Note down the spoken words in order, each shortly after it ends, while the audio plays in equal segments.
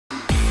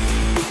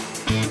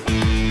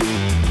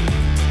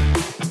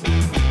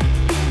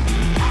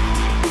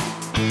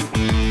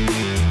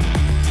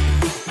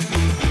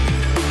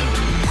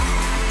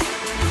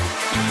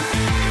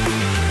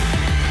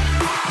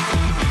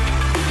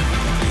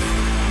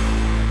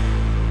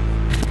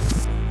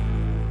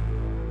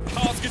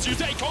gets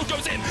used. Cold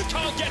goes in,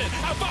 can't get it.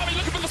 Alfari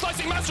looking for the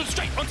slicing master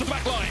straight onto the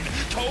back line.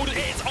 Cold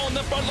is on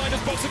the front line as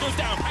Boxer goes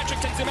down.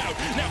 Patrick takes him out.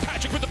 Now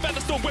Patrick with the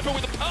Featherstorm Whipper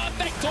with a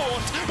perfect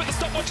taunt. But the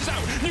stopwatch is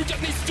out. New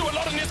Jack needs to do a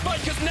lot in this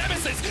fight because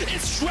Nemesis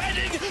is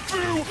shredding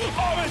through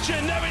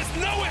Origin. There is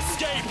no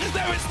escape.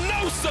 There is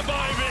no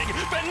surviving.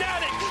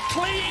 Fnatic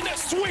clean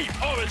sweep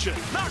Origin.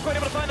 Not quite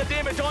able to find the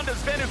damage onto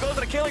Sven, who goes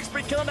on a killing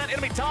spree, killing that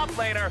enemy top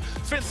laner.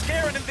 Sven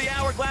scaring into the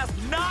hourglass.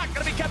 Not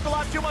going to be kept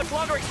alive too much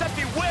longer, except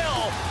he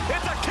will.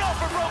 It's a kill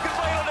for Broken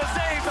Blade on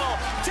Azazel.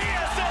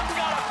 TSM's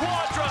got a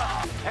Quadra.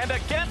 And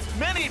against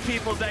many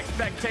people's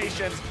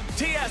expectations,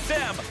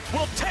 TSM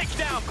will take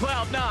down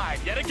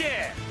Cloud9 yet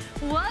again.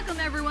 Welcome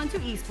everyone to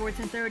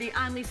ESPORTSIN30.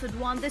 I'm Lisa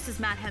Dwan, this is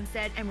Matt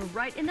Hempstead, and we're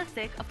right in the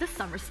thick of the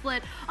summer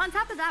split. On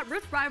top of that,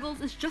 Rift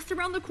Rivals is just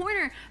around the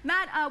corner.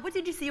 Matt, what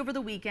did you see over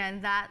the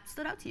weekend that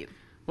stood out to you?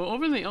 Well,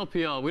 over in the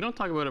LPL, we don't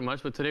talk about it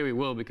much, but today we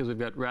will because we've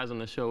got RAZ on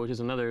the show, which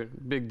is another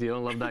big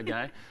deal. Love that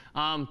guy.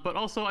 But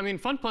also, I mean,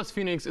 Fun Plus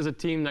Phoenix is a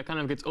team that kind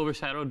of gets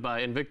overshadowed by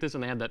Invictus,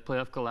 and they had that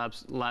playoff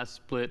collapse last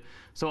split.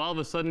 So all of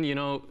a sudden, you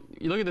know,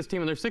 you look at this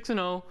team, and they're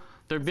 6-0.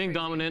 They're being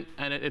dominant,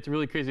 and it's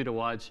really crazy to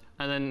watch.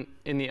 And then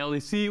in the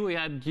LEC, we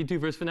had G2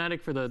 versus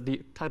Fnatic for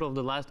the title of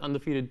the last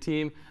undefeated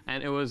team,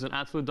 and it was an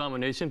absolute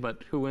domination,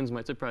 but who wins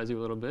might surprise you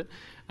a little bit.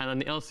 And on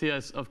the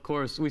LCS, of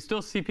course, we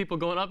still see people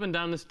going up and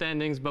down the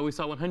standings, but we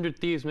saw 100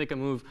 Thieves make a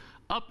move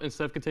up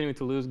instead of continuing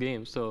to lose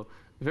games. So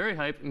very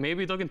hype.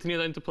 Maybe they'll continue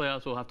that into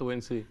playoffs. We'll have to wait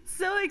and see.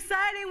 So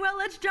exciting. Well,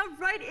 let's jump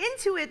right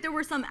into it. There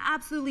were some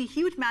absolutely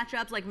huge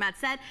matchups, like Matt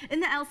said,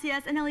 in the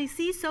LCS and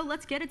LEC. So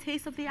let's get a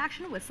taste of the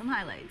action with some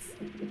highlights.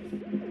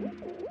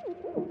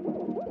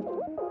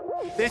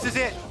 This is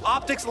it.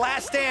 Optic's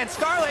last stand.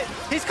 Scarlet,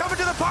 he's coming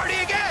to the party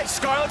again.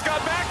 Scarlet's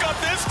got back up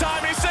this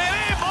time. He's saying,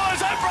 hey,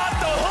 boys, I brought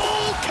the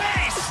whole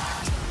case.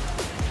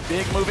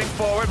 Big moving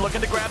forward,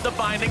 looking to grab the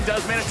binding,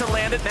 does manage to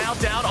land it now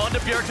down onto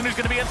Bjergsen, who's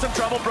going to be in some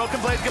trouble.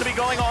 Broken Blade's going to be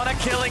going on a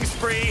killing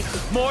spree.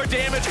 More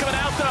damage coming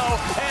out, though,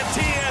 and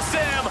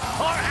TSM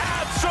are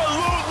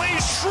absolutely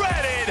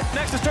shredded.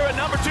 Nexus turret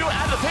number 2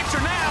 out of the picture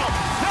now.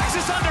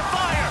 Nexus under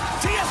fire.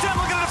 TSM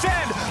looking to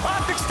defend.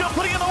 Optic still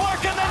putting in the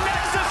work, and the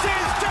Nexus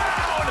is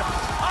down.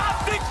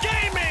 Optic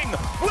Gaming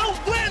will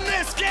win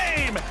this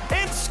game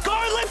in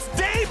Scarlet's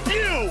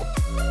debut.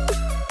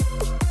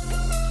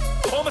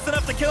 Almost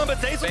enough to kill him, but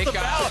Zaze with the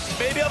foul.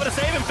 Maybe able to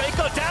save him. Fake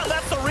got down.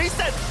 That's the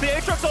reset. The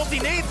Aatrox ult he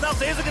needs. Now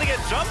Zaze is going to get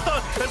jumped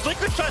on as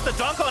Liquid tries to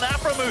dunk on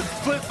Afro move.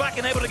 Flips back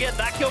and able to get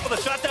that kill for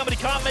the shutdown, but he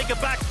can't make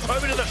it back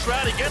over to the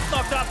Shroud. He gets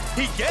knocked up.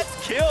 He gets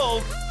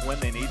killed when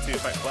they need to. In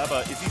fact,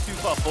 Clever, is he too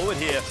far forward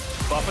here?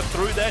 Buffer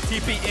through there,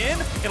 TP in.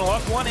 Gonna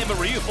lock one in, but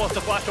Ryu forced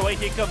to flash away.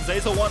 Here comes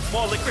Zazel once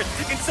more. Liquid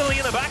instantly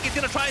in the back. He's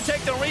gonna try and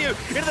take down Ryu.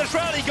 Into the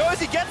Shroud he goes,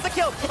 he gets the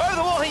kill. Over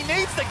the wall, he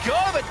needs to go,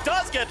 but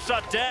does get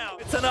shut down.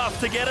 It's enough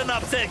to get an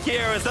upset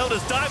here as they'll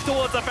just dive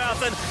towards the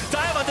fountain,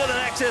 dive under the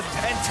Nexus,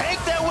 and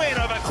take their win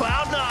over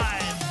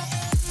Cloud9.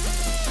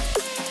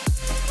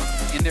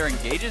 In their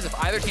engages, if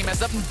either team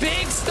messes up,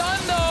 big stun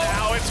though!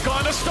 Now it's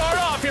going to start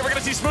off here. We're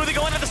going to see Smoothie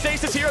going into the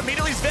stasis here.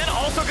 Immediately Sven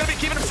also going to be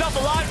keeping himself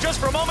alive just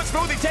for a moment.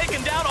 Smoothie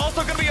taken down,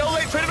 also going to be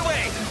Ole traded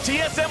away.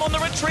 TSM on the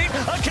retreat.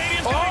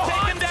 Acadian's going to be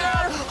taken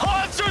down.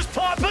 Haunter's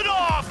popping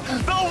off!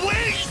 The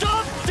wings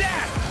of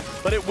death!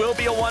 But it will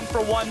be a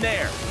 1-for-1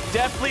 there.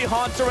 Definitely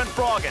Haunter and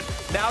Froggen.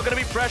 Now going to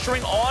be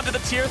pressuring onto the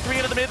tier 3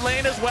 into the mid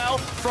lane as well.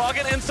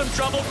 Froggen in some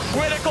trouble.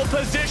 Critical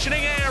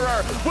positioning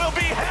error will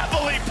be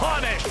heavily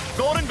punished.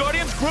 Golden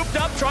Guardians grouped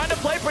up trying to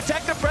play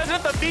Protective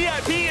President. The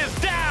VIP is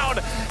down.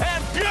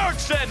 And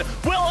Bjergsen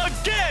will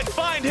again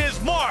find his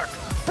mark.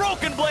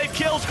 Broken Blade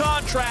kills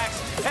Contracts.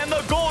 And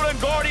the Golden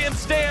Guardians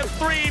stand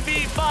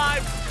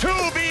 3v5,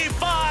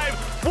 2v5,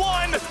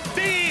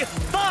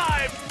 1v5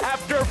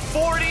 after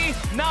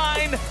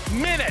 49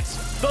 minutes.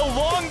 The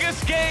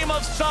longest game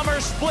of summer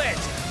split.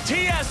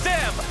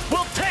 TSM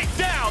will take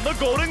down the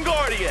Golden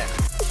Guardian.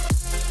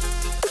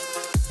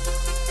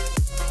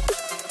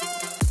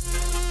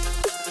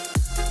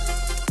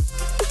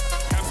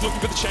 Cam's looking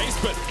for the chase,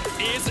 but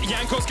is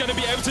Jankos going to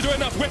be able to do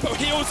enough? Whippo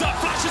heals up,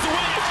 flashes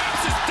away, and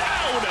Camps is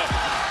down.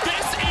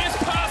 This is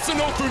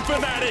personal from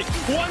Fnatic.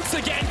 Once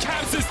again,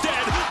 Camps is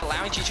dead.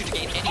 Allowing G2 to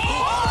gain any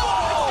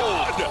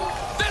Oh my God!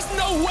 There's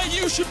no way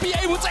you should be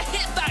able to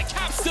hit that.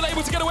 Cam's still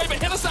able to get away, but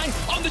Hylissang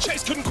on the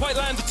chase couldn't quite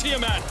land the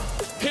Tiamat.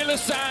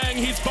 Hylissang,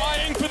 he's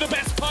vying for the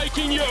best pike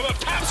in Europe.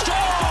 Cam's straight.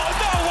 Oh,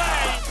 no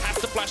way! Has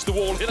to flash the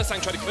wall. Hylissang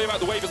trying to clear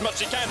out the wave as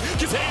much as he can.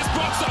 Because here's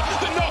Boxer,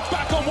 the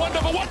knockback on Wonder,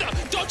 but Wonder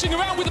dodging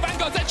around with the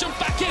Vanguard's edge and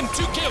back in.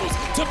 2 kills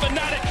to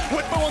Fnatic.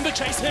 Whippo on the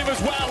chase here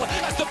as well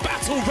as the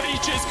battle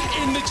rages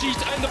in the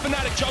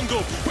Fnatic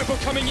jungle. Whippo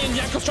coming in.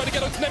 Jankos trying to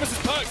get onto Nemesis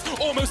Perks.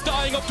 Almost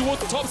dying up towards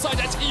the top side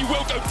as he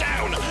will go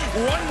down.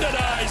 Wonder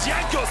dies.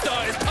 Jankos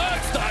dies.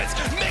 Perks dies.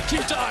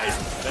 Mickey dies.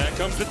 There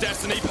comes the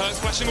Destiny. Perks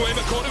flashing away,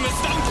 but caught in the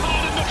stun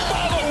card in the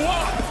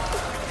follow-up.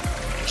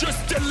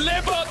 just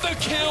deliver the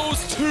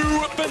kills to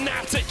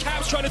Fnatic.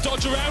 Cap's trying to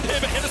dodge around here,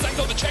 but Hillesang's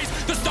on the chase.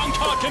 The stun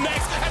card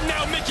connects, and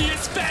now Mickey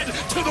is fed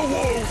to the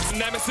wolves.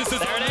 Nemesis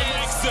is on the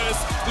Nexus,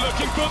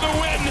 looking for the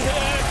win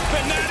here.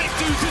 Fnatic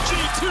do to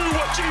G2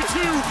 what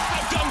G2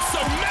 have done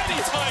so many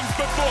times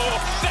before.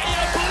 They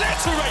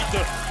obliterate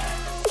them.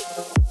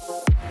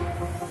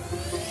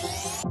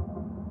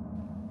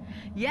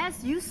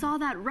 Yes, you saw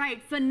that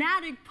right.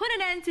 Fnatic put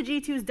an end to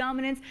G2's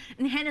dominance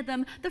and handed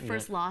them the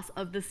first loss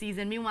of the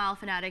season. Meanwhile,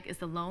 Fnatic is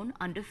the lone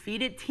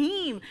undefeated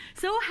team.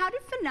 So how did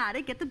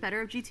Fnatic get the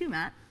better of G2,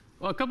 Matt?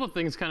 Well, a couple of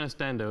things kind of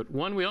stand out.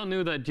 One, we all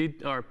knew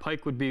that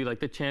Pyke would be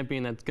like the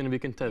champion that's going to be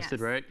contested,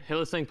 right?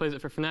 Hillesang plays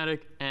it for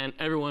Fnatic, and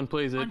everyone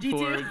plays it for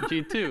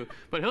G2.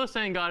 But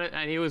Hillesang got it,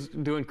 and he was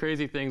doing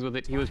crazy things with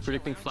it. He was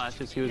predicting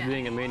flashes. He was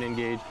being a main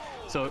engage.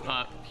 So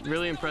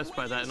really impressed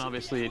by that, and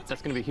obviously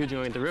that's going to be huge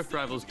going into Rift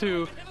Rivals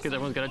too, because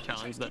everyone's got to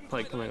challenge that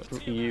Pyke coming up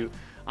from EU.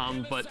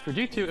 But for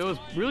G2, it was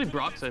really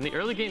Broxah. In the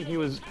early game, he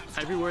was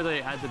everywhere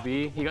they had to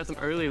be. He got some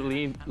early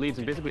leads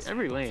in basically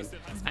every lane.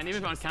 And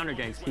even on counter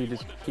ganks,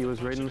 he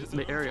was right in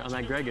the area on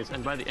that Gregus.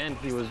 And by the end,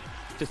 he was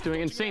just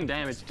doing insane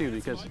damage too,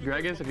 because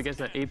Gregus, if he gets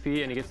that AP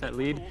and he gets that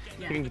lead,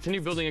 he can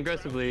continue building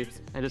aggressively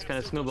and just kind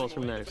of snowballs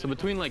from there. So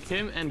between like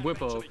him and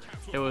Whippo,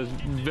 it was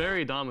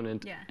very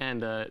dominant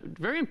and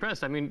very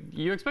impressed. I mean,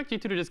 you expect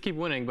G2 to just keep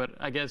winning, but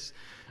I guess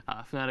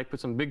Fnatic put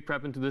some big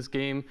prep into this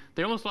game.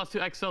 They almost lost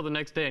to XL the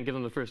next day and give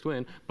them the first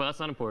win, but that's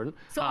not important.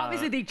 So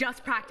obviously they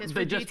just practiced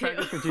for G2. They just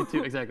practiced for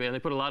G2, exactly, and they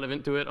put a lot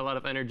into it, a lot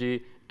of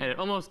energy, and it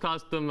almost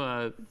cost them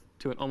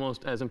to an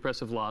almost as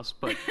impressive loss,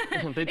 but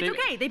it's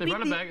okay. They beat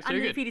the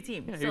undefeated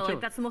team, yeah, so like,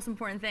 that's the most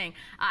important thing.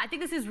 I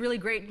think this is really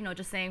great, you know,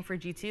 just saying for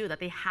G2 that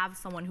they have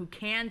someone who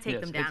can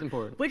take them down,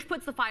 which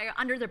puts the fire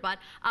under their butt.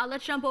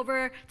 Let's jump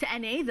over to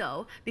NA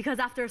though, because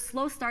after a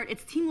slow start,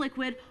 it's Team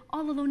Liquid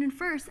all alone in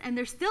first, and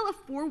there's still a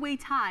four-way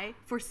tie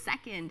for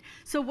second.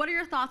 So what are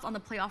your thoughts on the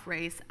playoff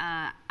race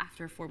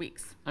after 4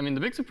 weeks? I mean,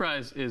 the big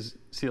surprise is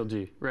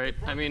CLG, right?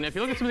 I mean, if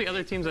you look at some of the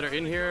other teams that are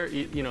in here,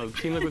 you know,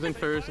 Team Liquid's in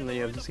first, and then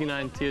you have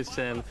C9,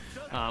 TSM,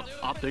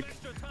 Optic,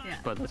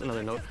 but that's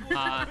another note.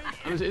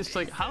 It's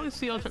like, how is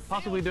CL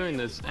possibly doing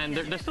this? And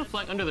they're still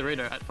flying under the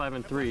radar at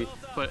 5-3,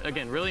 but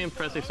again, really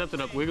impressed. They stepped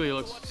it up. Wiggly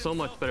looks so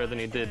much better than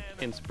he did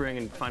in spring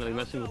and finally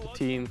messing with the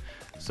team.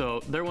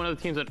 So they're one of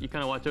the teams that you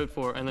kind of watch out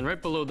for. And then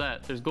right below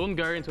that, there's Golden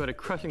Guardians, who had a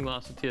crushing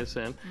loss to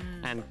TSM,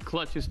 and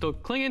Clutch, who's still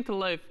clinging to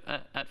life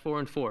at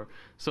 4-4.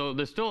 So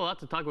there's still a lot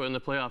to talk about in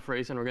the playoff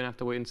race, and we're going to have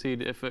to wait and see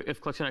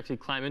if Clutch can actually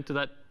climb into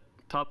that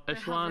top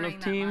echelon of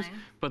teams.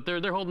 But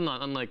they're holding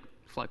on, unlike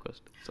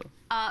FlyQuest. So.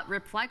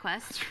 Rip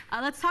FlyQuest.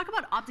 Let's talk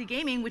about Opti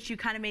Gaming, which you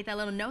kind of made that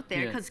little note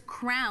there, because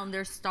Crown,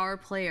 their star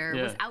player,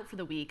 was out for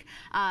the week,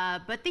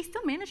 but they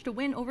still managed to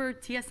win over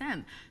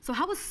TSM. So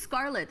how was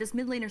Scarlet, this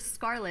mid laner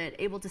Scarlet,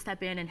 able to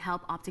step in and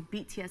help Optic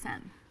beat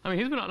TSM? I mean,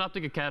 he's been on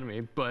Optic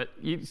Academy, but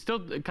you still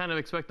kind of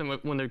expect them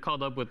when they're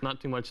called up with not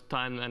too much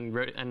time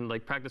and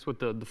like practice with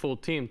the full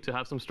team to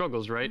have some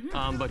struggles, right?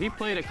 But he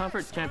played a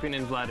comfort champion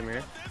in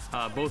Vladimir,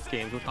 both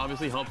games, which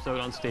obviously helps out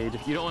on stage.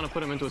 If you don't want to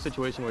put him into a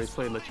situation where he's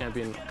played the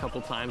champion a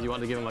couple times, you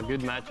want to give him a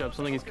good matchup,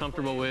 something he's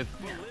comfortable with,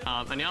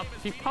 and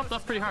he popped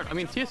off pretty hard. I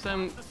mean,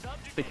 TSM,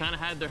 they kind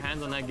of had their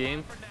hands on that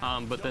game,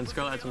 but then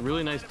Scarlet had some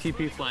really nice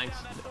TP flanks,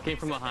 came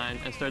from behind,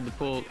 and started to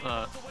pull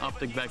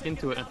Optic back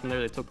into it, and from there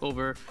they took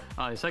over.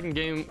 His second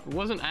game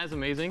wasn't as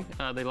amazing.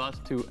 They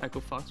lost to Echo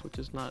Fox, which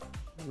is not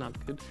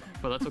good,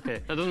 but that's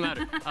okay. That doesn't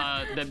matter.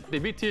 They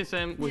beat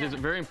TSM, which is a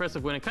very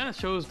impressive win. It kind of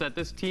shows that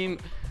this team,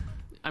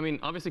 I mean,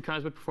 obviously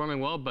Crown's been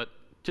performing well, but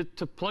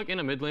to plug in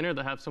a mid laner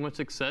that have so much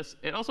success,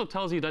 it also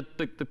tells you that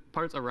the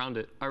parts around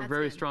it are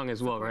very strong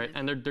as well, right?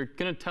 And they're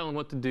going to tell them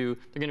what to do.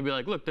 They're going to be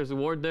like, look, there's a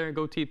ward there,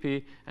 go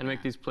TP and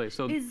make these plays.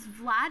 So is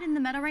Vlad in the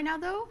meta right now,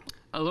 though?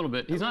 A little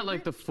bit. He's not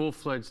like the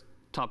full-fledged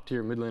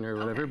top-tier mid laner or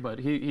whatever, but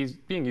he's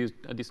being used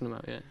a decent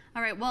amount,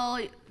 All right, well,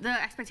 the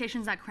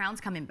expectations that Crown's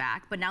coming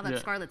back, but now that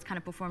Scarlet's kind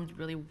of performed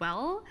really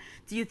well,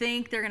 do you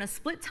think they're going to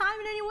split time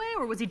in any way,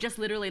 or was he just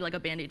literally like a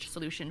bandage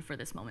solution for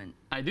this moment?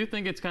 I do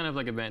think it's kind of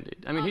like a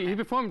band-aid. I mean, he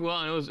performed well,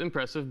 and it was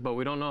impressive, but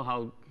we don't know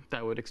how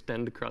that would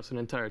extend across an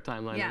entire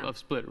timeline of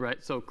Split,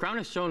 right? So Crown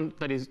has shown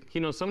that he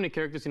knows so many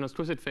characters. He knows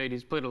Twisted Fate.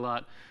 He's played a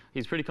lot.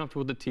 He's pretty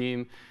comfortable with the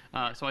team.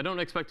 So I don't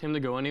expect him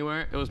to go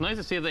anywhere. It was nice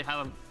to see that they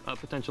have a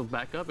potential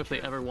backup if they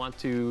ever want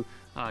to,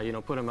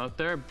 put him out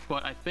there.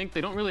 But I think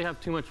they don't really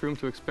have too much room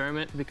to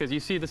experiment, because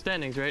you see the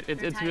standings, right?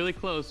 It's really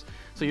close.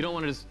 So you don't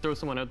want to just throw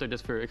someone out there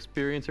just for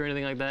experience or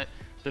anything like that.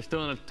 They're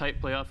still in a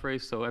tight playoff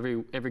race, so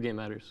every game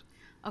matters.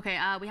 Okay,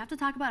 we have to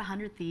talk about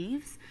 100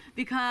 Thieves,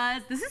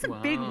 because this is a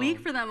big week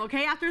for them,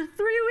 okay? After 3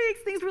 weeks,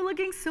 things were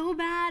looking so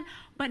bad,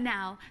 but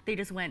now they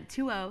just went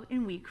 2-0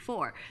 in week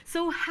 4.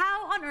 So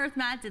how on earth,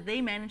 Matt, did they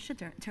manage to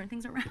turn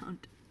things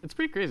around? It's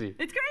pretty crazy.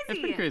 It's crazy. It's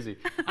pretty crazy.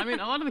 I mean,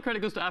 a lot of the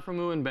credit goes to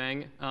Afromu and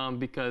Bang,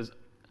 because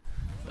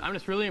I'm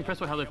just really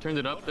impressed with how they've turned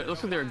it up. It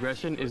looks like their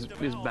aggression is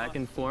back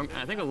in form, and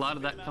I think a lot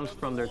of that comes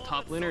from their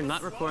top laner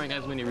not requiring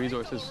as many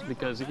resources,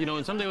 because, you know,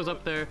 when Someday was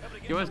up there,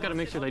 you always got to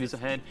make sure that he's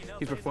ahead,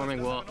 he's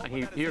performing well,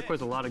 and he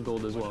requires a lot of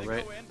gold as well,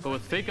 right? But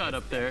with Fake God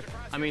up there,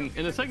 I mean,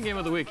 in the second game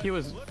of the week, he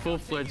was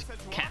full-fledged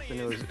cap, and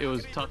it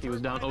was tough. He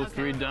was down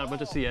 0-3, down a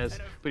bunch of CS,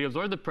 but he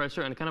absorbed the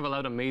pressure and kind of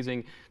allowed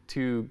Amazing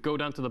to go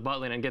down to the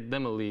bot lane and get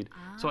them a lead.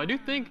 So I do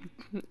think,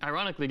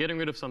 ironically, getting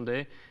rid of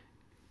Someday,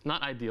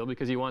 not ideal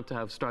because you want to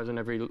have stars in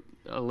every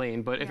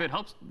lane, but if it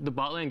helps the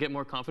bot lane get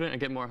more confident and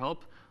get more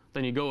help,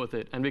 then you go with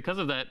it. And because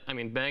of that, I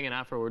mean, Bang and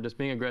Afro were just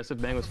being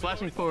aggressive. Bang was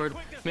flashing forward,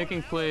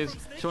 making plays,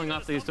 showing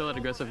off that he's still an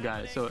aggressive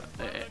guy. So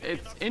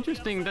it's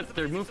interesting that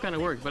their move kind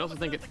of works, but I also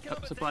think it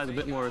supplies a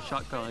bit more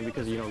shot calling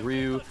because, you know,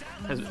 Ryu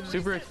has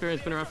super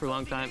experience, been around for a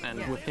long time,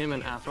 and with him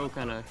and Afro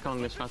kind of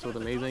calling the shots was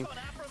amazing.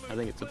 I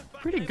think it's a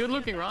pretty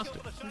good-looking roster.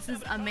 This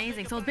is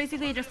amazing. So it's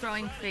basically just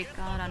throwing Fake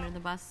God under the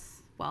bus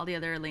while the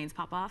other lanes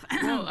pop off.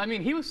 Well, I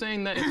mean, he was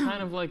saying that it's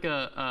kind of like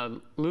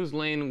a lose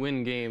lane,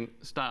 win game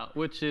style,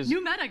 which is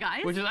new meta,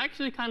 guys. Which is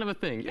actually kind of a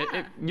thing.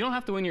 Yeah. You don't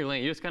have to win your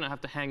lane. You just kind of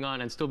have to hang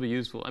on and still be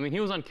useful. I mean, he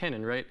was on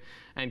Kennen, right?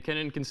 And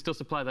Kennen can still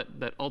supply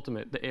that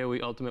ultimate, the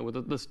AoE ultimate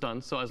with the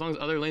stun. So as long as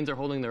other lanes are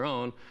holding their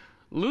own,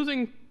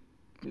 losing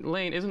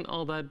lane isn't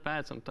all that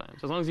bad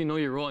sometimes. As long as you know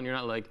your role and you're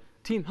not like,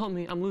 team, help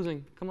me, I'm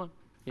losing, come on.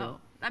 You know?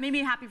 That made me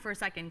happy for a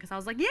second because I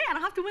was like, yeah, I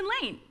don't have to win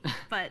lane.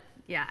 But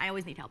yeah, I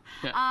always need help.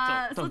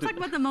 Yeah, so let's talk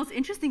about the most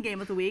interesting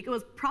game of the week. It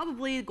was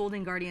probably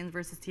Golden Guardians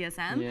versus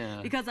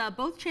TSM because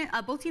both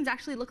teams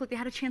actually looked like they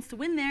had a chance to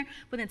win there,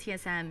 but then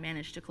TSM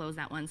managed to close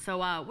that one. So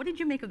what did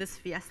you make of this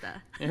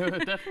fiesta? It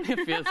was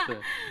definitely a fiesta.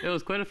 It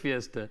was quite a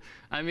fiesta.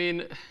 I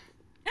mean,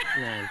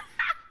 man,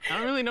 I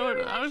don't really know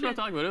what I was going to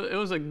talk about. It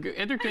was an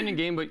entertaining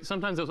game, but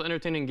sometimes those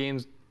entertaining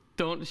games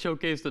don't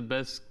showcase the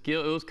best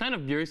skill. It was kind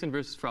of Bjergsen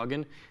versus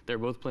Froggen. They're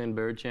both playing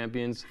Bird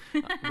champions.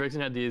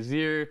 Bjergsen had the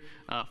Azir,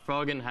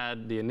 Froggen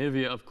had the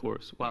Anivia, of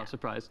course. Wow,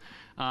 surprise.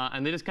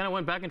 And they just kind of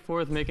went back and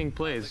forth making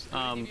plays.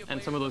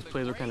 And some of those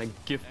plays were kind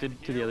of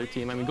gifted to the other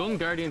team. I mean, Golden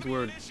Guardians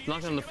were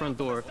knocking on the front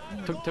door,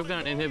 took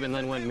down Inhib and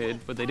then went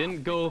mid, but they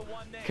didn't go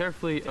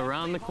carefully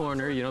around the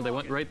corner. You know, they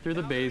went right through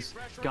the base,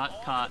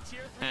 got caught,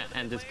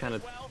 and just kind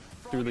of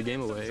threw the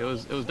game away. It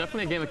was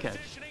definitely a game of catch.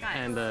 Guys,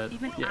 and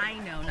even I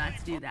know not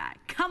to do that.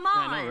 Come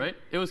on. I know, right?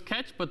 It was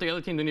catch, but the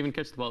other team didn't even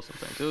catch the ball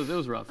sometimes. It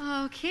was rough.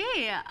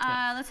 Okay,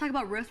 let's talk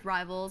about Rift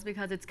Rivals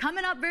because it's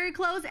coming up very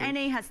close.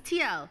 NA has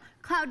TL,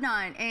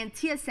 Cloud9, and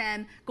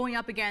TSM going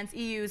up against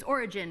EU's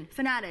Origin,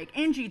 Fnatic,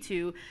 and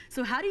G2.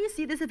 So how do you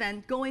see this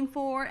event going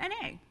for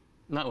NA?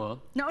 Not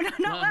well. Not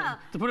well.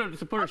 To put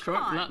it short,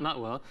 not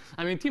well.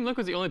 I mean, Team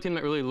Liquid's the only team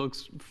that really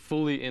looks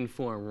fully in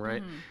form,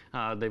 right?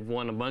 They've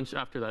won a bunch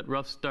after that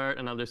rough start,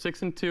 and now they're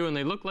 6-2, and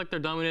they look like they're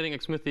dominating.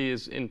 Xmithie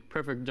is in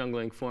perfect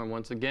jungling form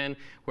once again,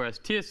 whereas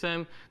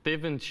TSM,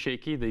 they've been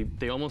shaky.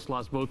 They almost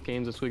lost both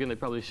games this weekend. They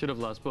probably should have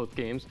lost both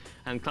games,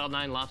 and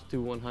Cloud9 lost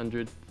to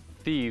 100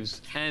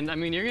 Thieves. And I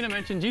mean, you're going to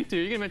mention G2,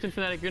 you're going to mention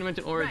Fnatic, you're going to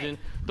mention Origin.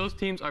 Right. Those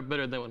teams are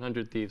better than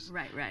 100 Thieves.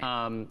 Right.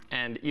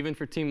 And even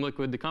for Team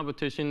Liquid, the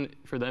competition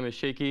for them is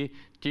shaky.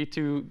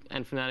 G2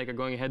 and Fnatic are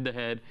going head to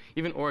head.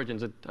 Even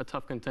Origin's a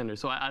tough contender.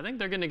 So I think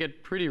they're going to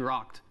get pretty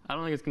rocked. I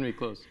don't think it's going to be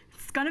close.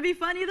 It's going to be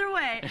fun either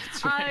way.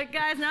 That's right.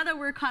 Guys, now that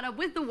we're caught up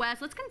with the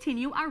West, let's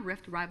continue our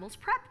Rift Rivals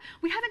prep.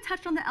 We haven't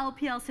touched on the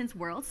LPL since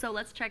Worlds, so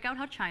let's check out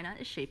how China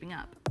is shaping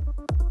up.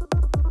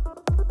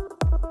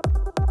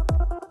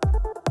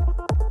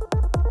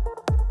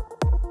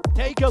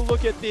 Take a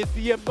look at this.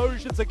 The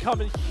emotions are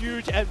coming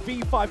huge at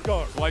V5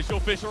 Go. Glacial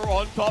Fisher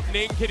on top.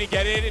 Ning, can he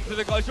get in into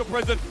the Glacial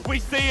Prison? We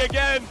see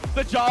again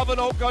the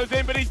Jarvan goes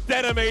in, but he's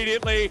dead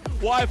immediately.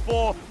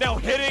 Y4 now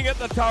hitting at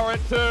the turret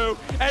too.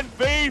 And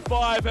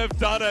V5 have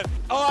done it.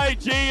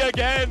 IG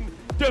again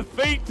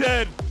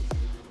defeated.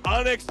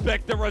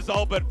 Unexpected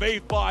result, but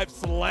V5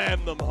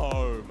 slammed them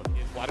home.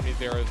 Vladimir's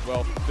there as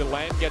well. The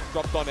land gets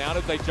dropped on out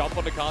as they jump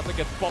onto Carson,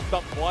 gets popped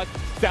up twice.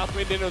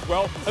 Southwind in as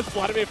well as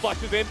Vladimir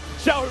flashes in.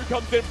 Xiaohu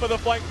comes in for the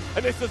flank,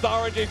 and this is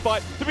RNG's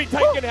fight to be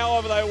taken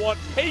however they want.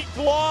 He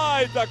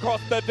glides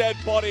across the dead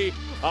body.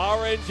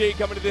 RNG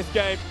coming to this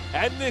game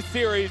and this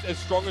series as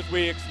strong as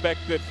we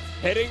expected.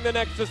 Heading the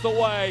Nexus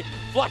away,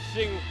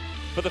 flashing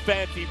for the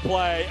fancy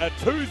play, a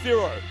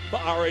 2-0 for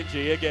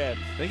RNG again.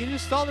 They can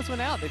just stall this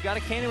one out. They've got a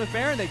cannon with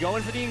Baron. They go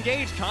in for the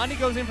engage. Condi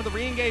goes in for the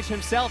re-engage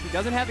himself. He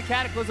doesn't have the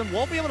Cataclysm.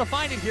 Won't be able to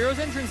find it. Hero's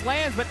Entrance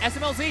lands, but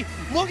SMLZ,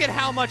 look at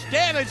how much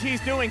damage he's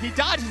doing. He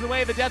dodges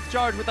away the Death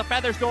Charge with the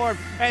Feather Storm,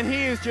 and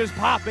he is just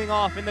popping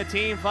off in the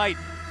team fight.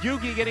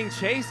 Yugi getting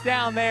chased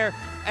down there,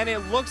 and it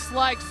looks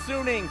like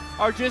Suning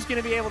are just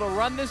going to be able to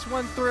run this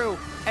one through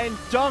and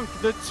dunk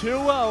the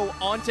 2-0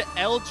 onto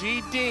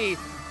LGD.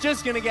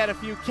 Just going to get a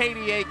few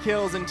KDA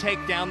kills and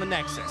take down the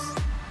Nexus.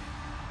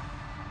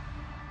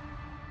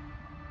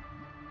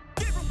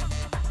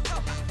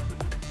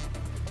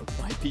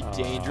 Might be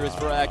dangerous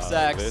for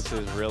XX. This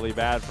is really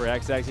bad for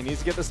XX. He needs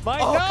to get the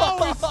smite. Oh.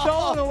 No, he's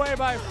stolen away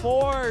by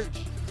Forge.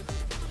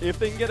 If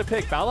they can get a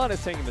pick, Balon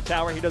is taking the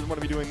tower. He doesn't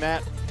want to be doing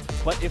that.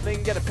 But if they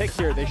can get a pick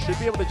here, they should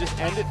be able to just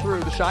end it through.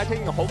 The Shy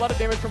taking a whole lot of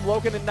damage from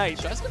Logan and Knight.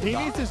 He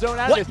needs to zone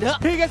out of this.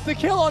 He gets the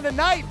kill on the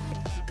Knight.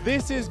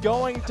 This is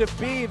going to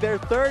be their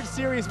 3rd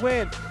series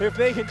win if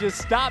they can just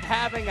stop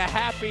having a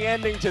happy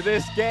ending to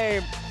this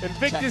game.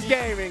 Invictus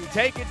Gaming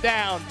take it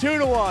down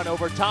 2-1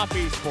 over Top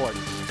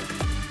Esports.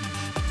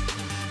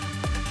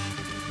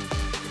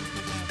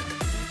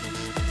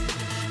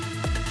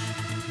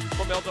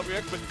 From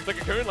LWX, but the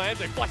Cocoon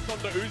lands, they flash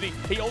onto Uzi.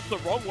 He ults the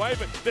wrong way,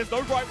 but there's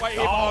no right way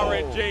here for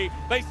RNG.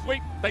 They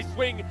sweep, they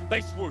swing,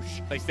 they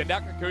swoosh. They send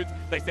out Cocoons,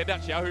 they send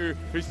out Xiao,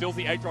 who steals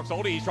the Aatrox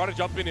ulti. He's trying to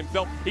jump in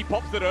himself. He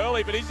pops it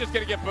early, but he's just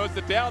going to get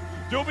bursted down.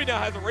 Dulby now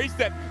has a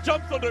reset,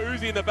 jumps onto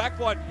Uzi in the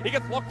backline. He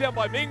gets locked down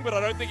by Ming, but I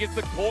don't think it's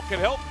the core can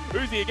help.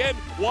 Uzi again,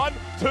 1,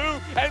 2,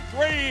 and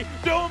 3.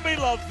 Dulby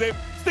loves him,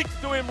 sticks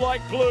to him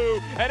like glue,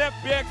 and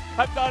FPX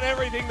have done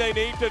everything they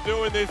need to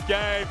do in this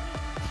game.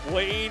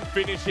 Clean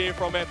finish here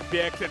from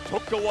FPX. It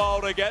took a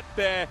while to get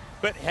there,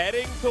 but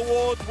heading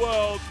towards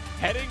Worlds,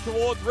 heading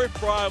towards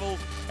Rift Rivals,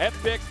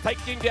 FPX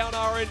taking down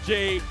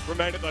RNG,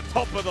 remain at the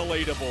top of the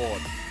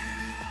leaderboard.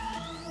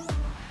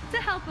 To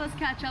help us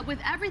catch up with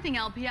everything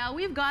LPL,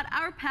 we've got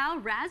our pal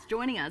RAZ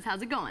joining us.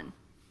 How's it going?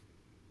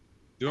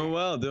 Doing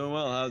well, doing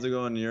well. How's it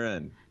going on your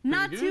end?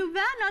 Not too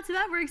bad, not too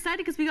bad. We're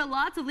excited because we got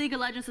lots of League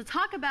of Legends to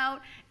talk about,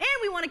 and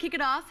we want to kick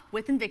it off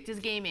with Invictus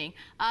Gaming.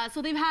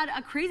 So they've had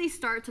a crazy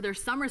start to their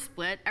summer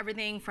split,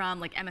 everything from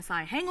like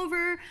MSI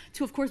Hangover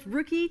to, of course,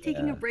 Rookie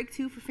taking a break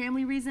too for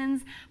family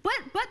reasons.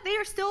 But they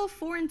are still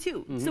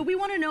 4-2. So we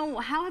want to know,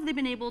 how have they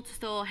been able to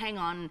still hang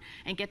on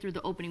and get through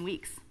the opening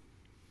weeks?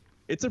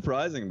 It's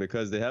surprising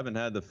because they haven't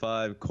had the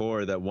 5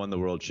 core that won the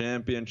world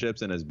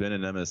championships and has been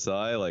in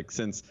MSI like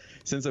since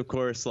of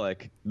course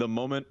like the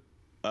moment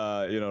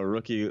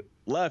Rookie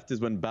left is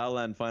when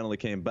Battleland finally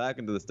came back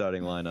into the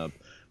starting lineup.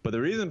 But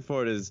the reason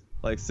for it is,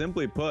 like,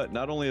 simply put,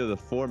 not only are the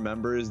 4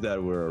 members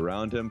that were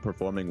around him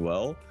performing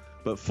well,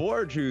 but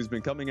Forge, who's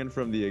been coming in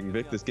from the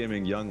Invictus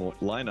Gaming Young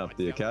lineup,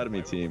 the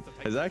academy team,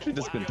 has actually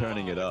just been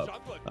turning it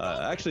up.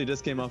 Actually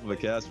just came off of a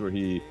cast where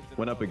he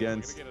went up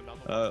against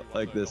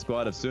like the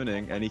squad of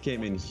Suning, and he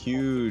came in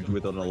huge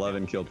with an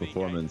 11-kill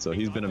performance, so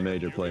he's been a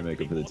major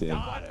playmaker for the team.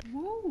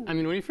 I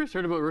mean, when you first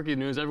heard about Rookie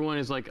news, everyone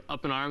is like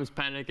up in arms,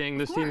 panicking.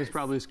 This team is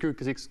probably screwed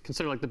because he's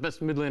considered like the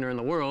best mid laner in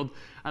the world.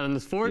 And then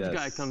this Forge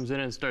guy comes in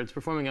and starts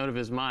performing out of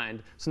his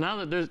mind. So now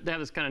that they have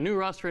this kind of new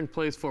roster in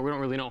place for, we don't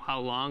really know how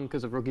long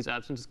because of Rookie's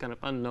absence, is kind of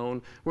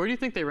unknown. Where do you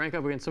think they rank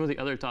up against some of the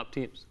other top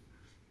teams?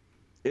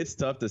 It's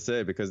tough to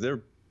say because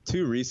they're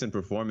 2 recent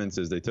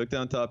performances. They took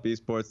down Top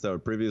Esports that were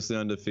previously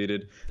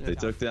undefeated. They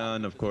took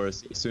down, of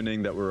course,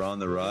 Suning that were on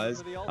the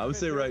rise. I would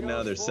say right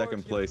now they're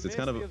 2nd place. It's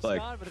kind of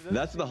like,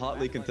 that's the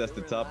hotly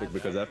contested topic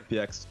because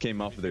FPX came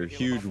off of their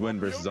huge win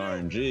versus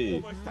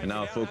RNG, and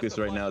now focus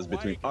right now is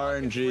between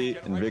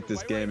RNG and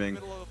Invictus Gaming,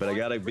 but I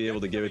gotta be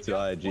able to give it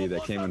to IG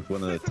that came in with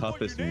one of the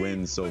toughest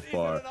wins so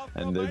far,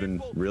 and they've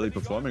been really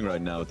performing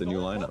right now with the new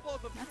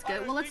lineup. That's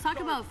good. Well, let's talk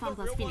about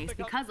FunPlus Phoenix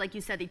because, like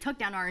you said, they took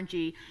down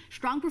RNG.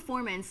 Strong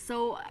performance.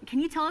 So can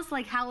you tell us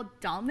like how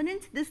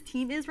dominant this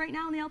team is right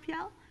now in the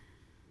LPL?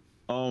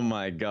 Oh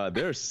my God,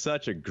 they're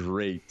such a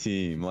great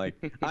team. Like,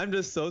 I'm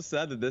just so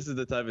sad that this is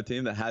the type of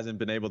team that hasn't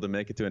been able to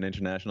make it to an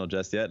international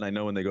just yet. And I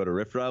know when they go to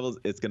Rift Rivals,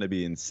 it's going to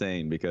be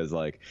insane because,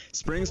 like,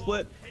 Spring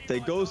Split, they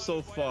go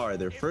so far.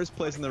 They're 1st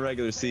place in the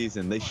regular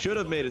season. They should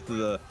have made it to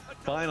the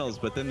finals,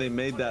 but then they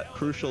made that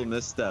crucial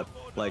misstep,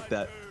 like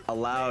that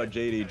allowed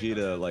JDG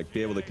to like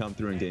be able to come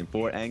through in Game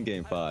 4 and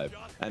Game 5.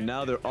 And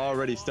now they're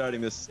already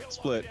starting this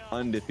split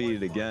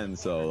undefeated again.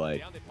 So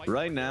like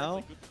right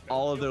now,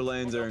 all of their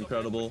lanes are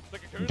incredible.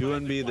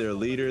 Duanby, their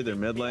leader, their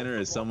mid laner,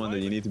 is someone that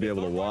you need to be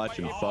able to watch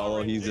and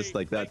follow. He's just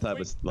like that type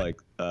of like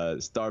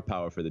star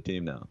power for the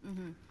team now.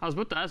 I was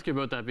about to ask you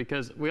about that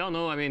because we all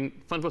know, I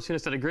mean, FunPlus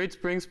Phoenix had a great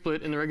spring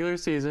split in the regular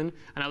season,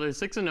 and now they're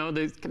 6-0.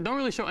 They don't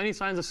really show any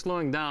signs of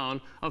slowing down.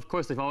 Of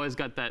course, they've always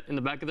got that in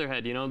the back of their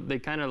head. You know, they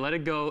kind of let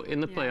it go in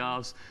the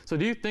playoffs. So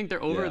do you think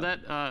they're over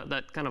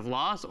that kind of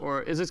loss,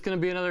 or is this going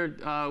to be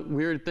another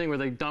weird thing where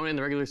they dominate in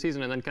the regular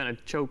season and then kind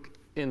of choke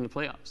in the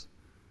playoffs?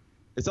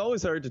 It's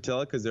always hard to tell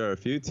because there are a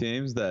few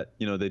teams that,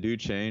 you know, they do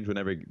change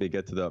whenever they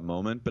get to that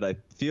moment, but I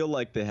feel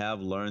like they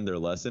have learned their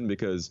lesson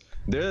because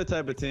they're the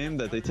type of team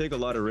that they take a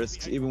lot of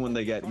risks even when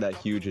they get that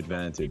huge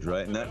advantage,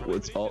 right? And that's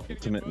what's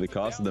ultimately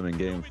costed them in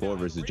Game 4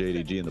 versus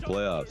JDG in the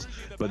playoffs.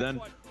 But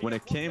then when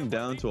it came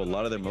down to a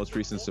lot of their most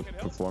recent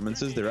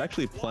performances, they're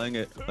actually playing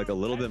it like a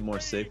little bit more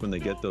safe when they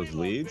get those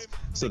leads.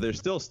 So they're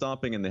still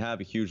stomping and they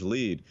have a huge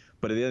lead.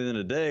 But at the end of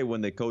the day,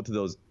 when they go to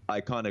those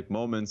iconic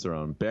moments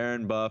around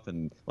Baron buff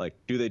and like,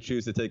 do they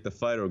choose to take the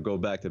fight or go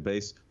back to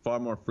base? Far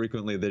more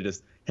frequently, they're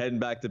just heading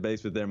back to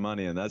base with their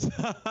money. And that's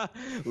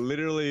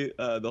literally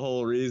the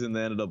whole reason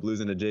they ended up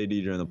losing to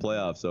JD during the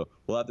playoffs. So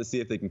we'll have to see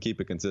if they can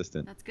keep it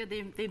consistent. That's good.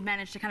 They've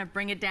managed to kind of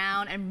bring it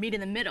down and meet in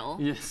the middle.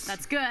 Yes.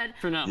 That's good.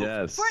 For now.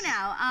 Yes. For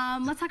now.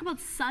 let's talk about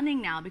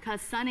Sunning now,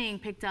 because Sunning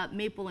picked up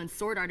Maple and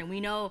Sword Art, and we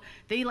know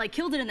they like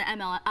killed it in the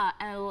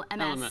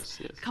LMS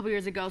yes. a couple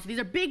years ago. So these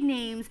are big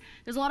names.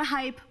 There's a lot of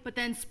hype, but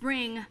then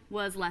Spring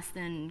was less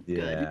than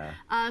good.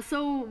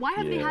 So why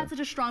have they had such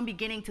a strong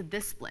beginning to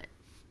this split?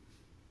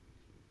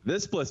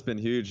 This split's been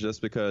huge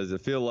just because I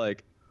feel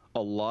like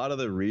a lot of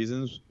the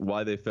reasons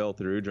why they fell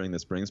through during the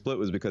spring split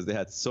was because they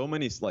had so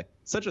many, like,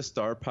 such a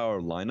star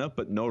power lineup,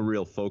 but no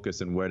real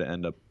focus in where to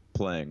end up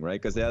playing, right?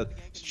 Because they had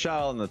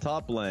Shao in the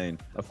top lane,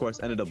 of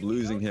course, ended up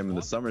losing him in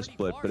the summer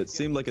split, but it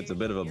seemed like it's a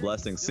bit of a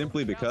blessing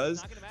simply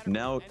because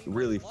now it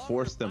really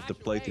forced them to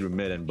play through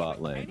mid and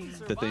bot lane.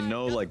 That they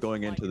know, like,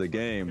 going into the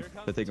game,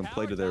 that they can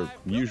play to their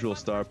usual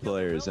star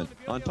players. And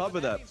on top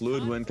of that,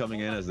 Fluid Win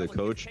coming in as the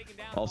coach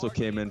also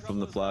came in from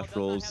the Flash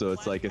Rolls, so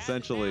it's like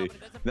essentially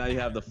now you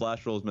have the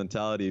Flash Rolls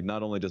mentality,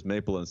 not only just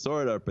Maple and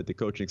Sword Art, but the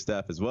coaching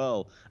staff as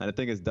well, and I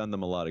think it's done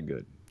them a lot of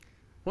good.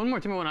 One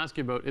more team I want to ask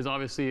you about is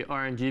obviously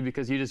RNG,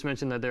 because you just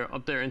mentioned that they're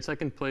up there in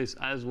second place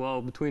as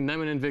well. Between them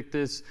and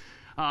Invictus,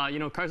 you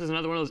know, Carson's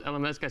another one of those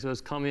LMS guys who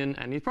has come in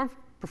and he's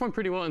performed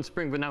pretty well in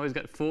spring, but now he's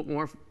got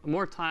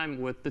more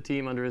time with the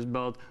team under his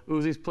belt.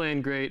 Uzi's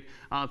playing great.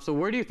 So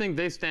where do you think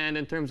they stand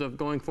in terms of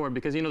going forward?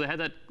 Because, you know, they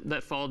had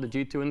that fall to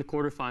G2 in the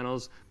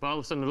quarterfinals, but all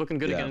of a sudden they're looking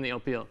good again in the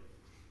LPL.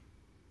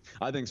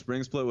 I think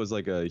Spring Split was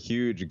like a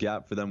huge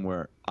gap for them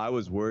where I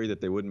was worried that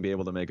they wouldn't be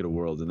able to make it a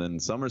Worlds. And then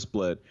Summer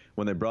Split,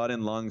 when they brought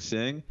in Long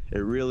Sing, it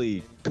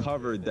really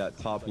covered that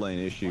top lane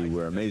issue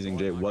where Amazing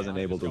J wasn't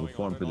able to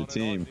perform for the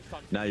team.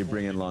 Now you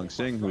bring in Long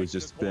Sing, who has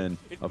just been,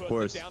 of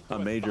course, a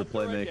major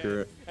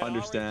playmaker,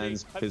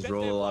 understands his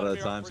role a lot of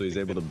the time, so he's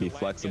able to be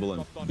flexible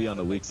and be on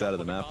the weak side of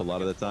the map a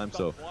lot of the time.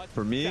 So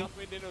for me,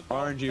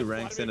 RNG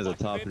ranks in as a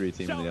top 3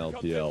 team in the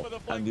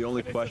LPL. And the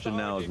only question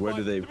now is where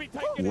do they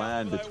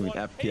land between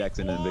FPX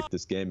and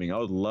Invictus Gaming. I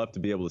would love to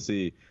be able to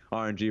see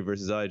RNG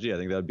versus IG. I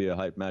think that would be a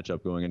hype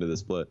matchup going into the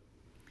split.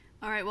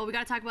 All right, well, we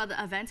got to talk about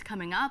the event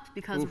coming up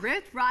because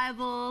Rift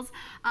Rivals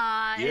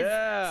is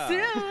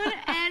soon.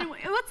 And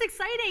what's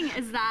exciting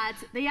is that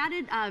they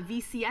added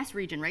VCS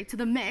region, right, to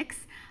the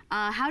mix.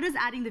 How does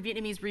adding the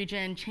Vietnamese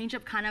region change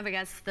up kind of, I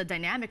guess, the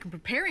dynamic of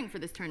preparing for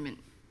this tournament?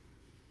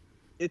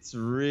 It's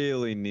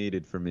really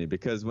needed for me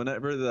because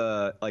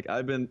whenever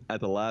I've been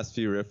at the last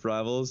few Rift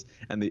Rivals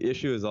and the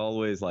issue is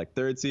always like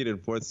 3rd seed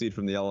and 4th seed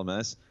from the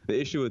LMS.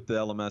 The issue with the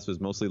LMS was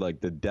mostly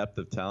like the depth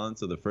of talent.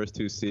 So the first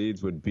 2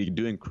 seeds would be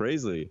doing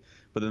crazily,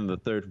 but then the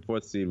 3rd and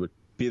 4th seed would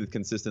be the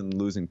consistent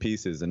losing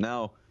pieces. And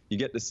now you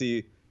get to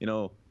see, you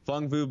know,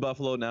 Feng Vu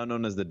Buffalo, now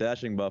known as the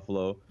Dashing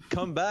Buffalo,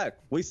 come back.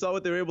 We saw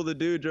what they were able to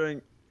do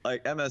during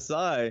like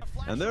MSI,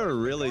 and they're a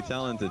really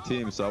talented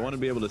team, so I want to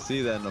be able to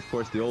see that. And of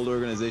course the old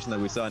organization that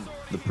we saw in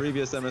the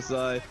previous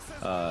MSI,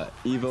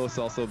 EVOS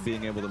also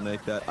being able to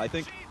make that. I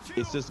think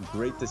it's just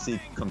great to see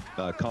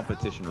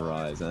competition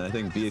rise, and I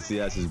think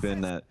VCS has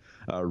been that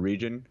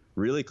region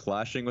really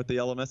clashing with the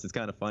LMS. It's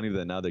kind of funny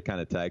that now they're kind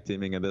of tag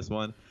teaming in this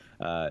one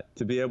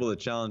to be able to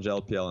challenge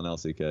LPL and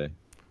LCK.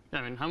 Yeah,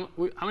 I mean, how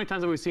many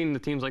times have we seen the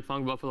teams like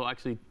Feng Buffalo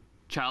actually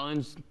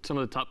challenge some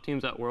of the top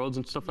teams at Worlds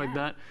and stuff like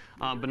that,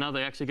 but now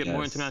they actually get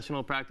more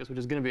international practice, which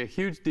is going to be a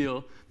huge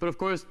deal. But of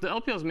course, the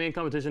LPL's main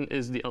competition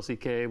is the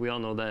LCK. We all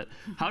know that.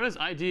 How does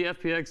IG,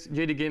 FPX,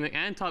 JD Gaming,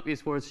 and Top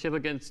Esports ship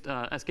against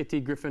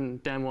SKT,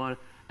 Griffen, Damwon,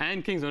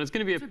 and Kingzone? It's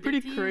going to be a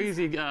pretty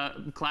crazy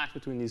clash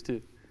between these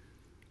two.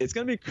 It's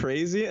going to be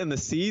crazy, and the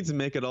seeds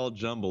make it all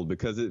jumbled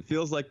because it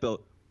feels like the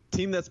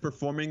team that's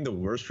performing the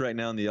worst right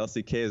now in the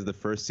LCK is the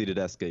 1st seeded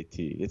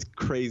SKT. It's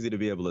crazy to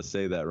be able to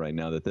say that right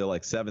now, that they're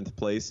like 7th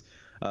place,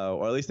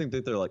 or at least think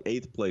that they're like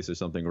 8th place or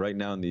something right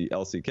now in the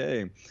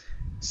LCK.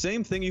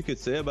 Same thing you could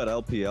say about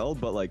LPL,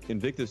 but like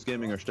Invictus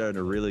Gaming are starting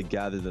to really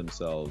gather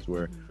themselves,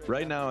 where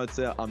right now I'd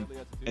say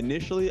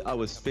initially I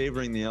was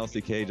favoring the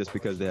LCK just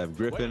because they have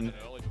Griffen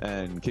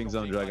and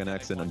Kingzone, Dragon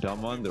X, and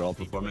Damwon. They're all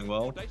performing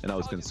well, and I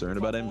was concerned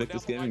about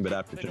Invictus Gaming, but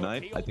after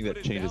tonight, I think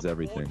that changes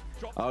everything.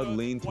 I would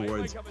lean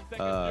towards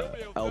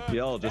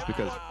LPL just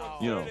because,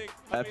 you know,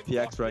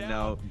 FPX right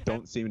now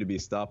don't seem to be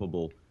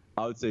stoppable.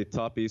 I would say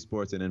Top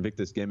Esports and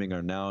Invictus Gaming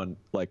are now in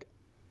like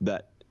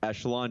that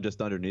echelon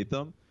just underneath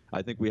them.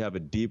 I think we have a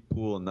deep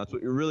pool, and that's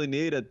what you really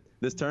need at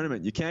this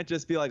tournament. You can't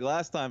just be like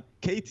last time.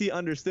 KT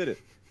understood it.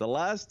 The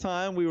last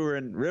time we were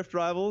in Rift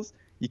Rivals,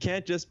 you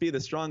can't just be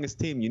the strongest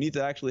team. You need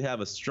to actually have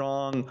a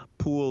strong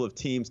pool of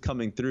teams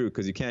coming through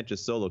because you can't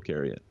just solo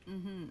carry it.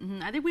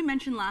 I think we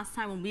mentioned last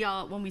time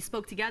when we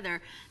spoke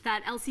together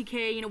that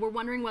LCK, you know, we're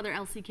wondering whether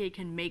LCK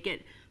can make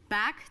it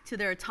back to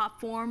their top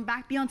form,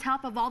 back be on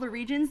top of all the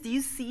regions. Do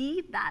you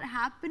see that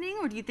happening,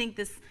 or do you think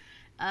this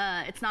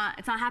it's not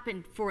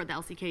happened for the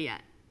LCK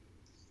yet?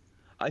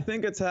 I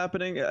think it's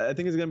happening. I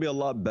think it's going to be a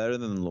lot better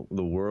than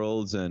the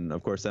Worlds and,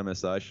 of course,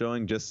 MSI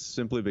showing, just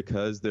simply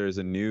because there's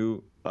a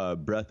new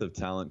breadth of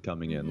talent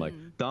coming in. Like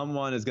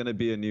Damwon is going to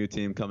be a new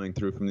team coming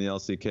through from the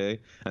LCK,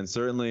 and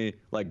certainly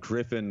like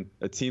Griffen,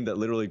 a team that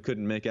literally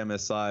couldn't make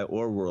MSI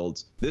or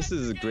Worlds. This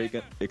is a great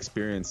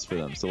experience for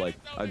them. So like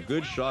a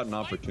good shot and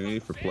opportunity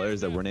for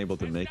players that weren't able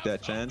to make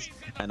that chance.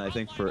 And I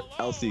think for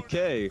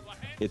LCK,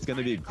 it's going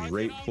to be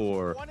great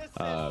for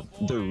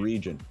the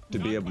region to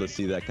be able to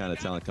see that kind of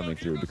talent coming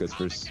through, because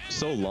for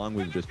so long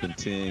we've just been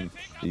seeing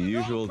the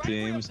usual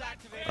teams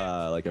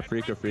like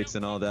Afrika Freaks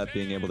and all that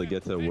being able to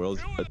get to a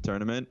Worlds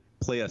tournament,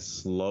 play a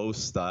slow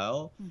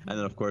style, and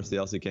then of course the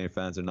LCK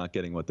fans are not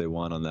getting what they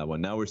want on that one.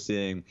 Now we're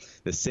seeing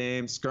the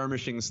same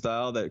skirmishing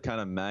style that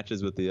kind of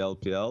matches with the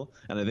LPL,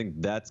 and I think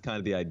that's kind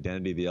of the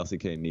identity the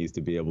LCK needs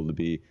to be able to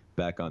be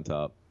back on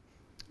top.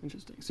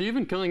 Interesting. So you've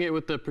been killing it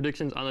with the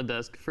predictions on the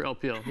desk for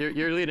LPL.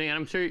 You're leading, and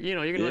I'm sure you're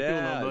gonna let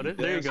people know about it.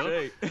 There you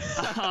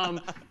go.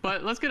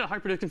 But let's get a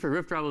hard prediction for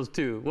Rift Rivals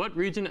 2. What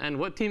region and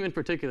what team in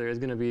particular is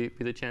gonna be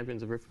the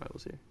champions of Rift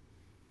Rivals here?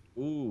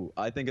 Ooh,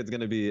 I think it's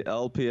gonna be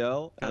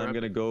LPL, and I'm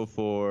gonna go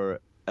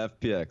for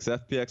FPX.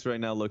 FPX right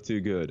now look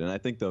too good, and I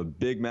think the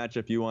big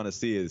matchup you want to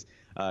see is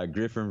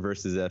Griffen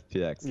versus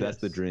FPX. That's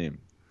the dream.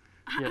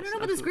 I don't know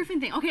about this Griffen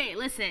thing. Okay,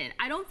 listen,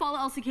 I don't follow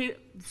LCK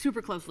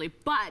super closely,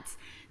 but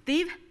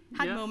they've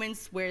had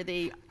moments where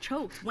they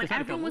choked when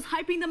everyone was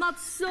hyping them up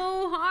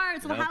so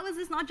hard. So how is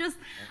this not just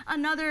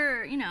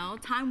another, you know,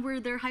 time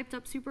where they're hyped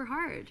up super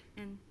hard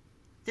and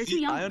they're too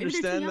young? I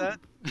understand that.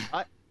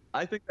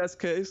 I think that's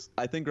the case.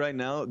 I think right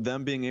now,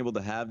 them being able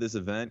to have this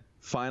event,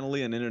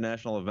 finally an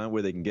international event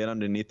where they can get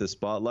underneath the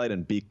spotlight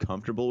and be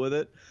comfortable with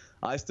it,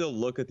 I still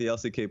look at the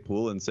LCK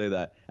pool and say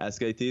that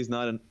SKT is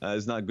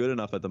not good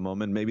enough at the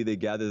moment. Maybe they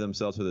gather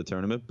themselves for the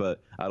tournament,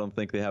 but I don't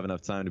think they have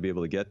enough time to be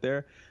able to get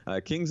there.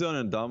 Kingzone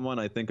and Damwon,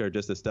 I think, are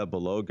just a step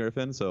below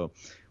Griffen, so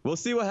we'll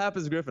see what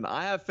happens, Griffen.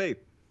 I have faith.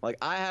 Like,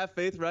 I have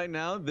faith right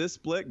now. This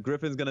split,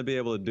 Griffin's going to be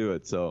able to do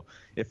it. So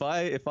if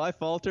I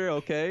falter,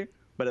 okay,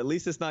 but at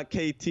least it's not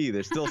KT.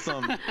 There's still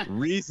some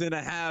reason to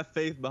have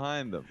faith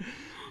behind them.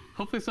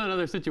 Hopefully it's not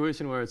another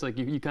situation where it's like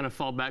you kind of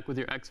fall back with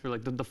your ex for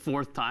like the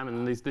fourth time and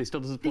then they still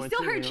disappoint you. They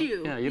still hurt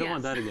you. Yeah, you don't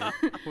want that again.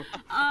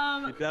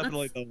 You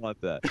definitely don't want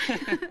that.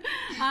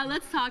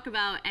 Let's talk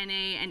about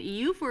NA and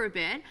EU for a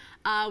bit.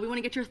 We want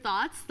to get your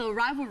thoughts. The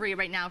rivalry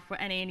right now for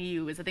NA and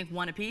EU is, I think,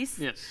 1 apiece.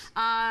 Yes.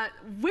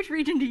 Which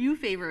region do you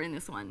favor in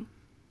this one?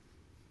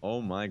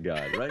 Oh my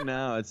God. Right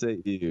now, I'd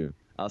say EU.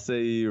 I'll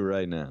say EU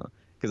right now.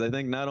 Because I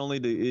think not only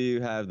do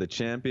EU have the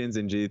champions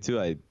in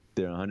G2,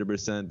 they're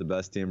 100% the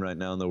best team right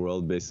now in the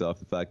world based off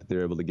the fact that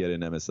they're able to get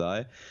in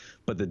MSI.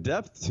 But the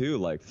depth too,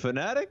 like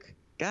Fnatic,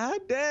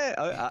 god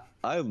damn.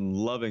 I'm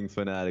loving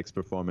Fnatic's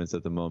performance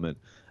at the moment.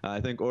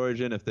 I think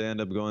Origin, if they end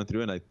up going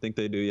through, and I think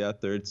they do,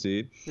 3rd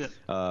seed.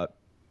 Yeah.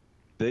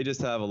 They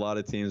just have a lot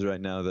of teams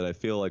right now that I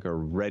feel like are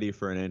ready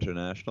for an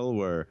international,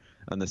 where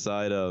on the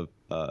side of,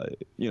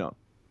 you know,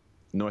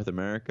 North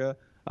America,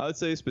 I would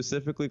say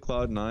specifically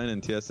Cloud9 and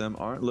TSM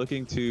aren't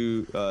looking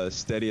too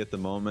steady at the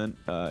moment,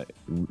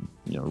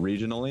 you know,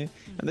 regionally,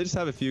 and they just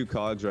have a few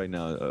cogs right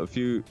now, a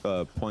few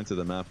points of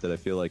the map that I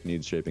feel like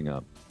needs shaping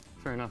up.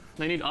 Fair enough.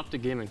 They need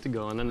Optic Gaming to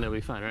go, and then they'll be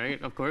fine,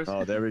 right? Of course.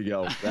 Oh, there we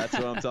go. That's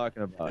what I'm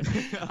talking about.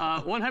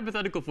 One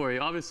hypothetical for you.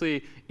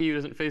 Obviously, EU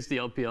doesn't face the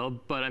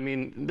LPL, but I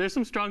mean, there's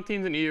some strong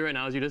teams in EU right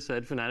now, as you just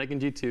said, Fnatic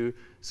and G2.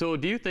 So,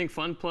 do you think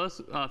Fun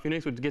Plus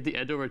Phoenix would get the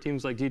edge over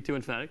teams like G2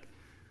 and Fnatic?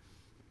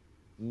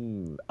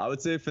 I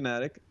would say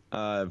Fnatic.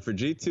 For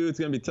G2, it's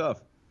going to be tough.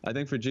 I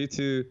think for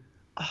G2,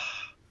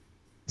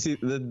 see,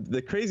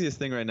 the craziest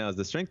thing right now is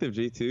the strength of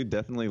G2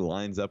 definitely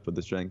lines up with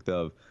the strength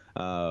of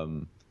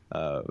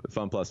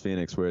Fun Plus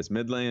Phoenix, where it's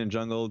mid lane and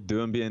jungle,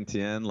 Duembi and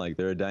Tien, like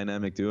they're a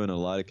dynamic duo in a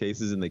lot of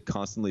cases, and they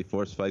constantly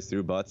force fights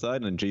through bot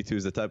side, and G2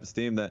 is the type of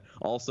team that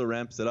also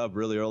ramps it up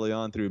really early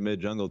on through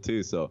mid jungle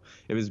too. So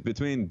if it's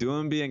between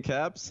Duembi and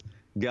Caps,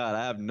 God,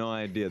 I have no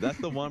idea. That's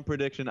the one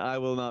prediction I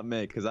will not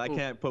make, because I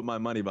can't put my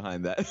money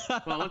behind that.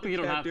 Well, luckily you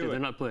don't have to. They're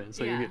not playing,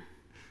 so you're good.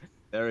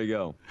 There we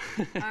go.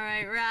 All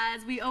right,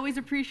 Raz, we always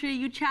appreciate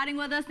you chatting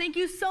with us. Thank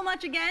you so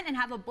much again, and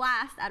have a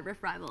blast at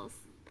Rift Rivals.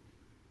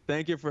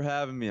 Thank you for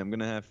having me. I'm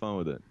going to have fun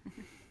with it.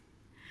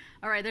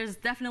 All right, there's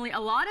definitely a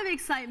lot of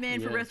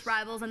excitement for Rift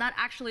Rivals, and that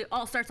actually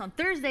all starts on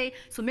Thursday,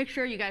 so make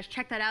sure you guys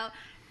check that out.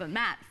 But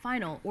Matt,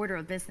 final order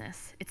of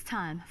business. It's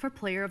time for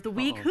Player of the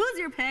Week. Who's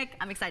your pick?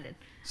 I'm excited.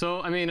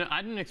 So, I mean,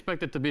 I didn't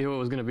expect it to be who it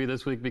was going to be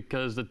this week,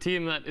 because the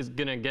team that is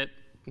going to get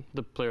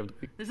the Player of the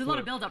Week. There's a lot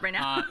of build-up right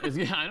now.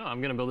 Yeah, I know. I'm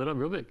going to build it up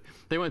real big.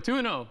 They went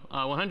 2-0,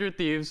 100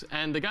 Thieves,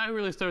 and the guy who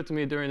really stood out to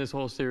me during this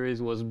whole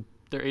series was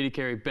their AD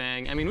carry,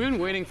 Bang. I mean, we've been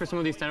waiting for some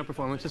of these stand-up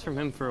performances from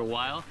him for a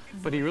while,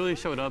 but he really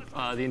showed up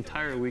the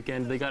entire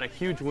weekend. They got a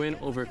huge win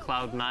over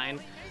Cloud9.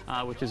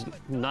 which is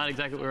not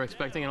exactly what we were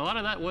expecting. And a lot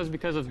of that was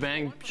because of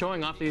Bang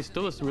showing off that he's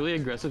still this really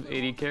aggressive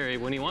AD carry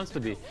when he wants to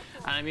be.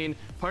 And I mean,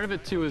 part of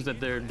it too is that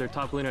their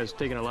top laner has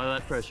taken a lot of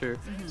that pressure,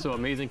 so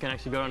Amazing can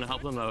actually go down and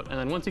help them out. And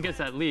then once he gets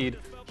that lead,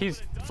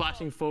 he's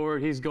flashing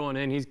forward, he's going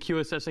in, he's Q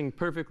assessing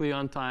perfectly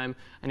on time,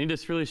 and he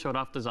just really showed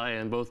off to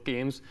Xayah in both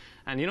games.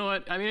 And you know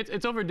what? I mean,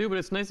 it's overdue, but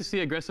it's nice to see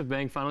aggressive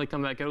Bang finally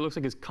come back out. It looks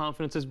like his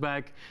confidence is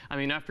back. I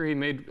mean, after he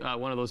made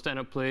one of those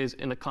stand-up plays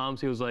in the comms,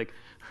 he was like,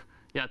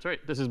 yeah, that's right,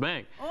 this is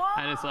Bang. Oh.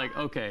 And it's like,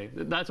 okay,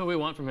 that's what we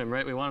want from him,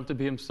 right? We want him to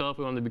be himself,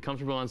 we want him to be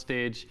comfortable on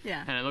stage.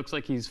 Yeah. And it looks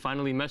like he's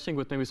finally meshing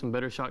with maybe some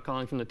better shot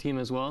calling from the team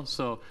as well.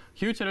 So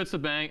huge shout-outs to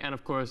Bang, and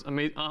of course,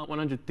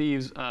 100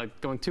 Thieves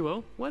going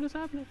 2-0. What is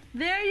happening?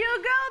 There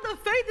you go, the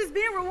faith is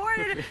being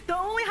rewarded. The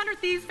only 100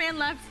 Thieves fan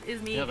left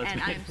is me, and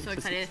I'm so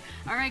excited.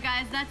 All right,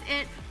 guys, that's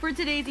it for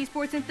today's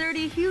Esports in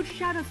 30. Huge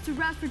shout-outs to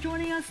RAZ for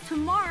joining us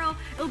tomorrow.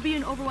 It'll be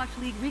an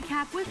Overwatch League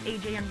recap with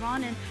AJ and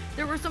Ron, and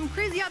there were some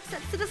crazy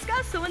upsets to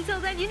discuss, so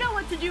until then, you know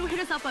what to do. Hit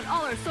us up on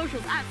all our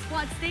socials at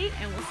Squad State,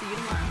 and we'll see you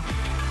tomorrow.